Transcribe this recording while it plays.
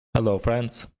Hello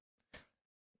friends,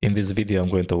 in this video I'm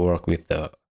going to work with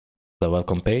the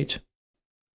welcome page.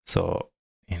 So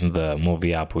in the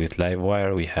movie app with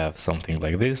Livewire we have something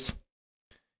like this.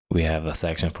 We have a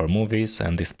section for movies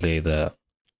and display the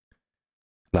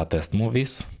latest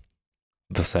movies,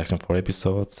 the section for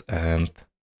episodes and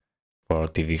for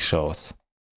TV shows.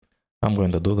 I'm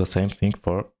going to do the same thing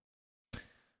for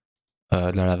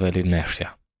Laravel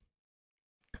Inertia.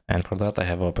 And for that I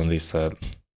have opened this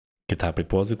GitHub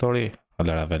repository,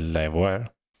 Laravel Livewire.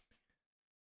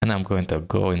 And I'm going to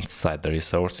go inside the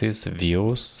resources,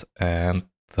 views, and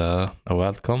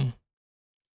welcome.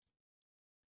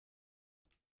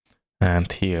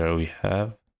 And here we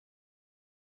have,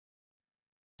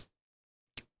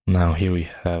 here we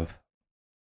have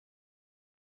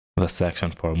the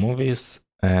section for movies,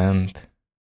 and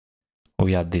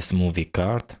we add this movie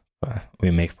card.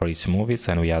 We make for each movies,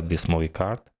 and we add this movie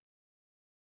card.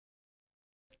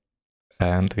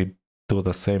 And we do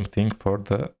the same thing for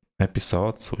the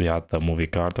episodes. We add the movie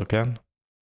card again.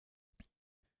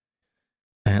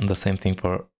 And the same thing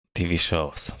for TV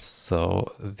shows.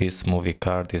 So this movie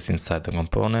card is inside the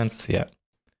components,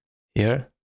 here.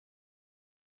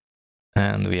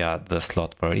 And we add the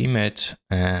slot for image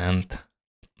and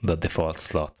the default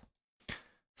slot.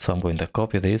 So I'm going to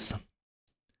copy this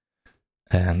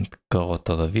and go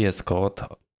to the VS Code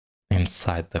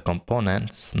inside the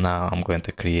components. Now I'm going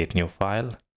to create new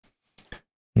file,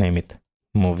 name it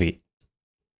movie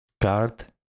card.view,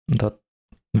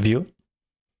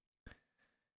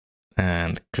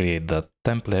 and create the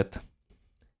template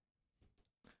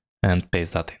and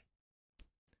paste that in.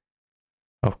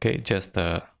 Okay, just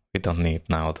we don't need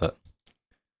now the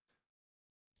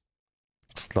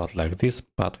slot like this,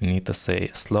 but we need to say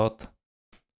slot,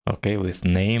 okay, with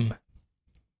name,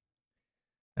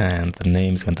 and the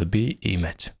name is going to be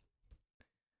image.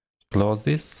 Close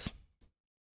this,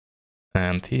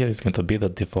 and here is going to be the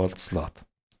default slot.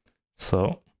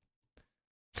 So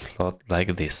slot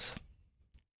like this.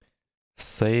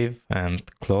 Save and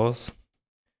close.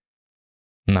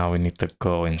 Now we need to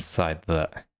go inside the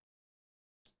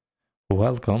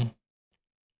welcome.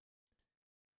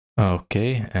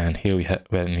 Okay, and here we have,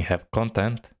 when we have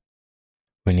content,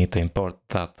 we need to import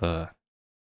that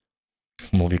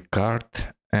movie card,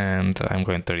 and I'm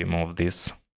going to remove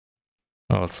this,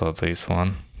 also this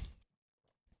one.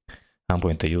 I'm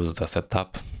going to use the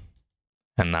setup,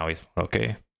 and now it's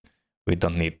okay. We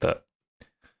don't need to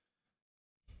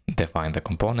define the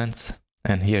components,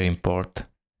 and here import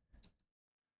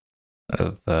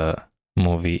the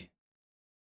movie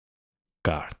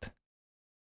card.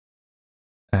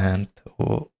 And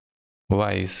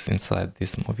why is inside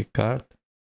this movie card?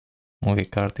 Movie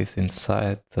card is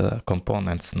inside the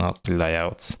components, not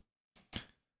layouts.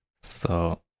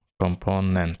 So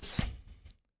components.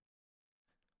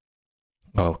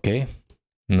 Okay,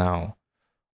 now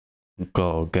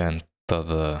go again to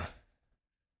the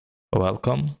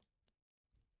welcome,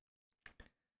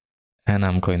 and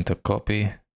I'm going to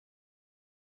copy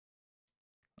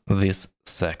this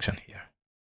section here.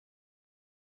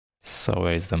 So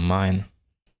where is the mine?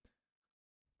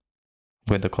 I'm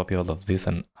going to copy all of this,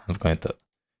 and I'm going to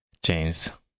change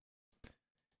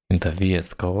in the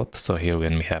VS Code. So here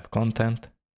when we have content,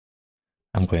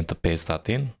 I'm going to paste that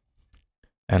in.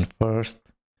 And first,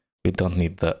 we don't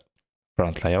need the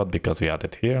front layout because we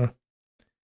added here.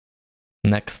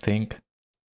 Next thing,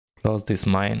 close this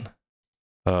mine,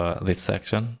 this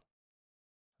section,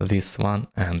 this one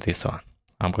and this one.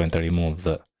 I'm going to remove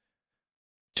the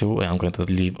two, and I'm going to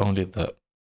leave only the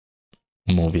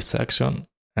movie section.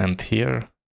 And here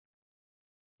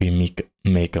we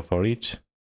make a for each.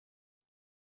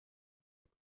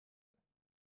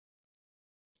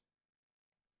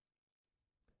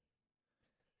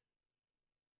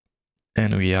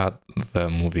 And we add the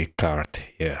movie card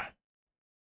here.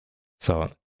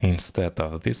 So instead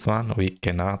of this one, we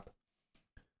can add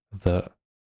the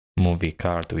movie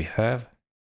card we have.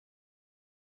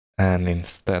 And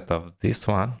instead of this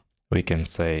one, we can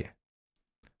say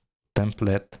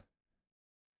template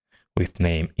with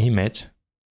name image,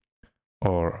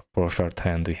 or for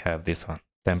shorthand, we have this one,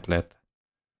 template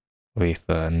with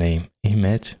name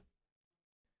image.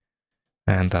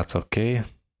 And that's okay.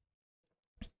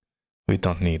 We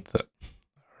don't need the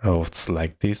rows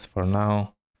like this for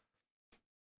now.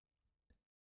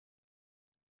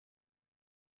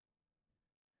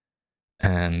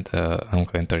 And I'm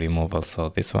going to remove also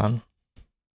this one,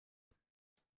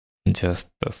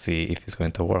 just to see if it's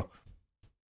going to work.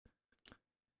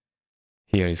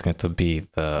 Here is going to be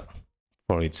the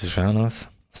for each genres.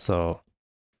 So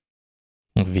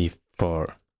V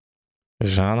for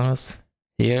genres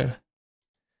here,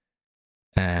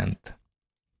 And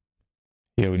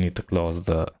here we need to close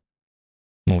the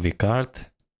movie card.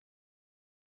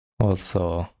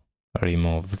 Also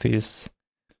remove this,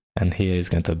 and here is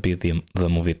going to be the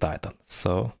movie title.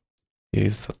 So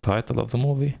here's the title of the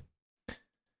movie,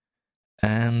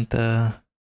 and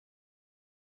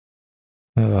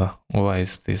why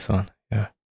is this one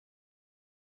here?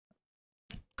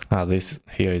 This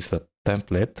here is the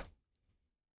template,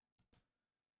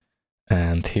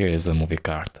 and here is the movie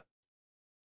card.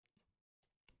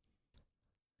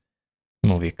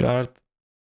 Movie card,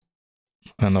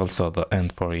 and also the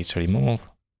end for each remove,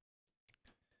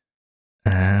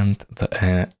 and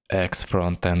the X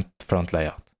front and front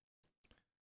layout.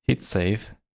 Hit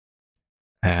save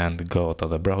and go to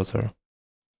the browser,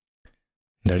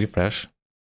 the refresh,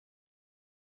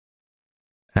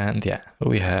 and yeah,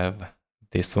 we have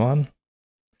this one,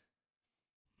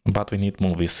 but we need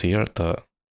movies here to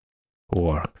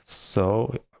work. So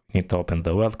we need to open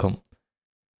the welcome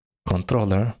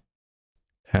controller,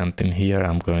 and in here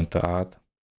I'm going to add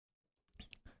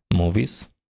movies.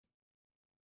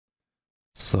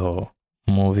 So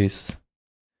movies,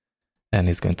 and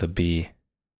it's going to be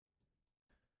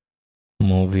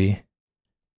movie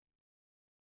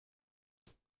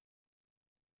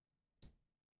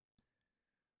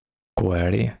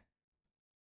query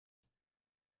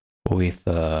with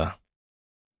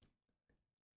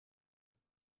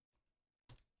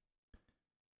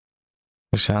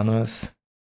genres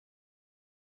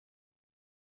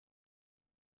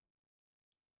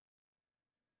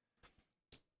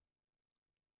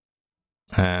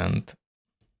and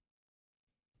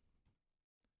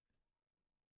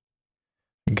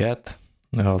get.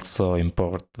 Also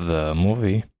import the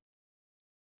movie.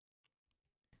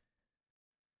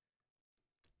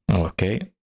 Okay.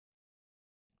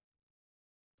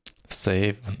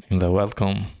 Save in the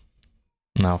welcome.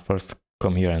 Now first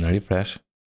come here and refresh.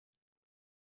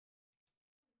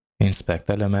 Inspect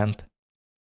element.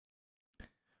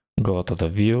 Go to the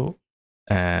view,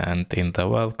 and in the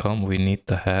welcome we need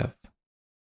to have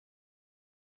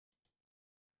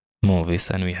movies,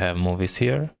 and we have movies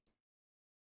here.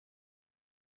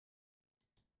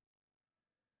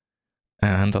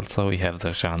 And also we have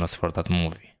the genres for that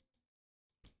movie.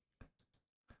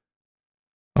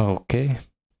 Okay.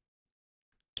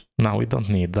 Now we don't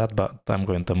need that, but I'm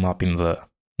going to map in the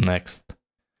next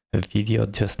video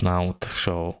just now to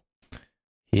show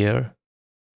here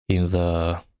in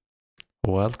the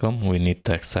welcome we need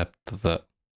to accept the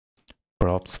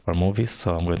props for movies.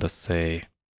 So I'm going to say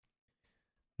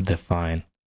define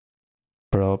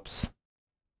props,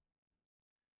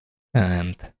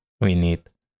 and we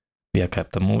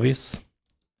accept the movies,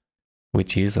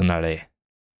 which is an array.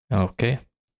 Okay.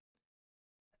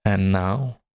 And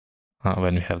now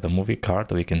when we have the movie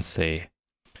card, we can say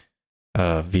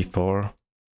v4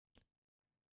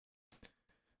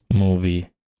 movie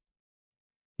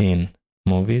in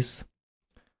movies,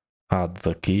 add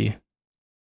the key,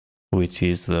 which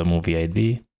is the movie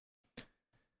ID,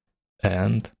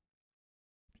 and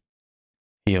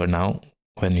here now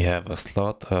when we have a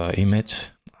slot image,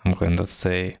 I'm going to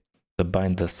say to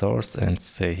bind the source and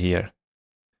say here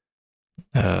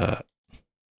add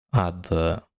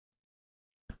the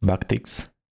backticks,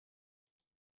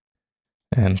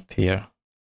 and here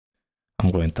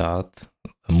I'm going to add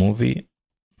the movie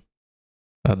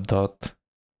a dot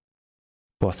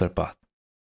poster path.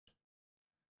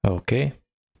 Okay.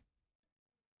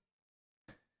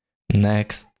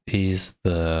 Next is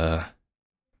here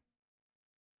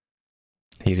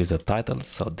is the title,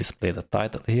 so display the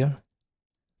title here,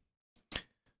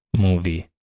 movie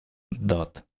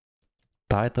dot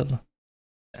title,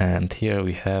 and here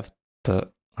we have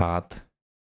to add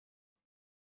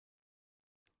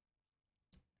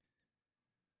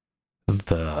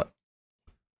the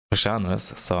genres.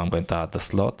 So I'm going to add the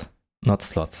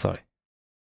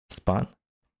span,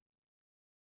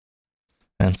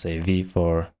 and say v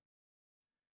for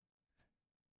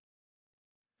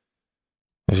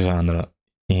genre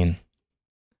in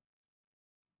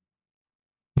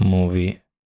movie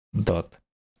dot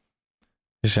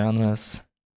genres,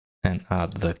 and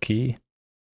add the key,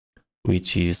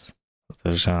 which is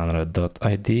the genre dot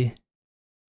id,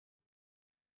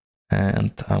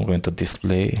 and I'm going to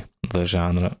display the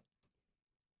genre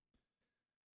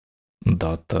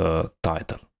dot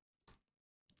title.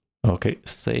 Okay,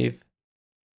 save,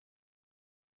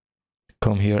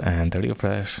 come here and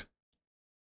refresh,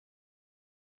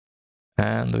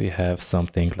 and we have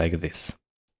something like this.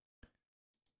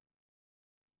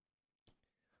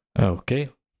 Okay.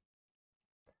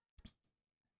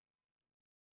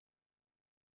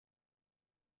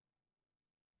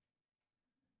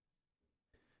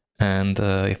 And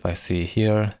if I see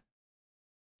here,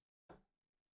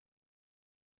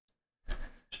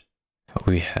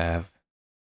 we have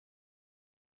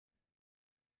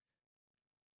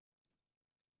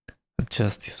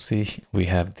just, you see, we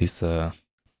have these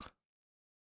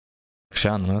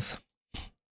genres.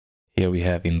 Here we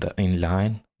have in the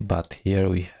inline, but here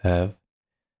we have,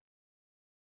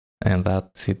 and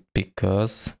that's it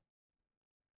because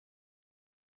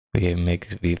we make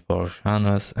v4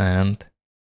 genres and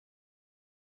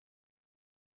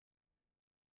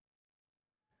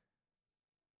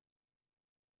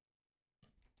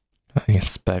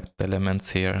inspect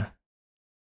elements here.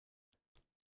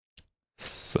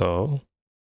 So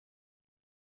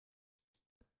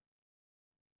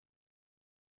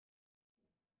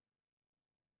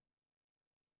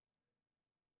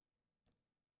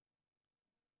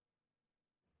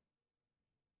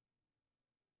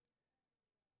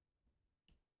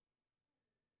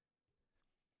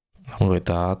with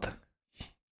that,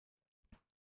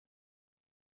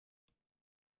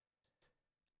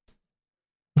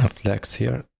 a flex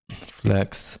here,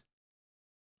 flex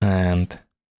and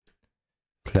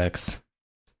flex,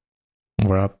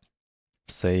 wrap,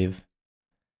 save,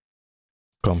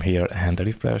 come here and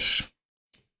refresh.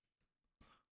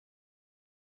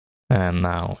 And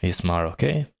now it's more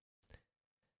okay.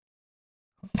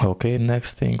 Okay,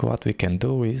 next thing what we can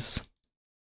do is,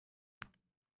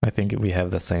 I think we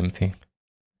have the same thing.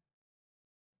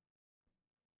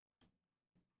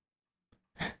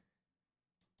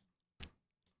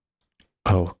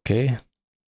 Okay.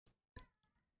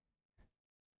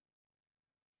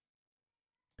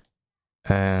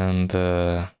 And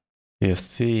you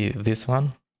see this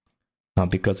one? Now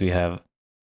because we have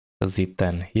a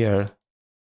Z10 here,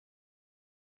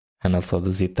 and also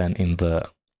the Z10 in the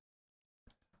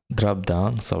drop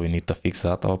down, so we need to fix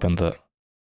that. Open the,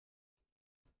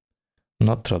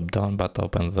 not drop down, but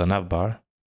open the navbar,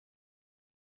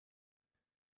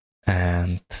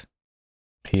 and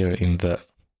here in the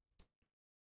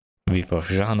v4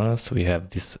 genres we have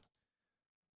this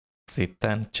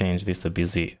Z10. Change this to be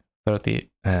Z30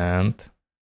 and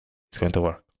it's going to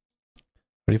work.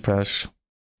 Refresh.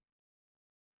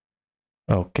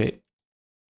 Okay,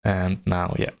 and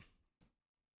now yeah,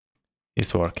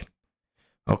 it's working.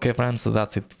 Okay friends, so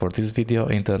that's it for this video.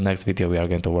 In the next video we are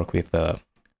going to work with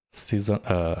season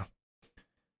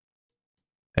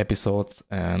episodes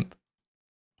and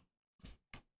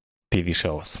TV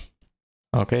shows.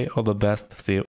 Okay, all the best, see you.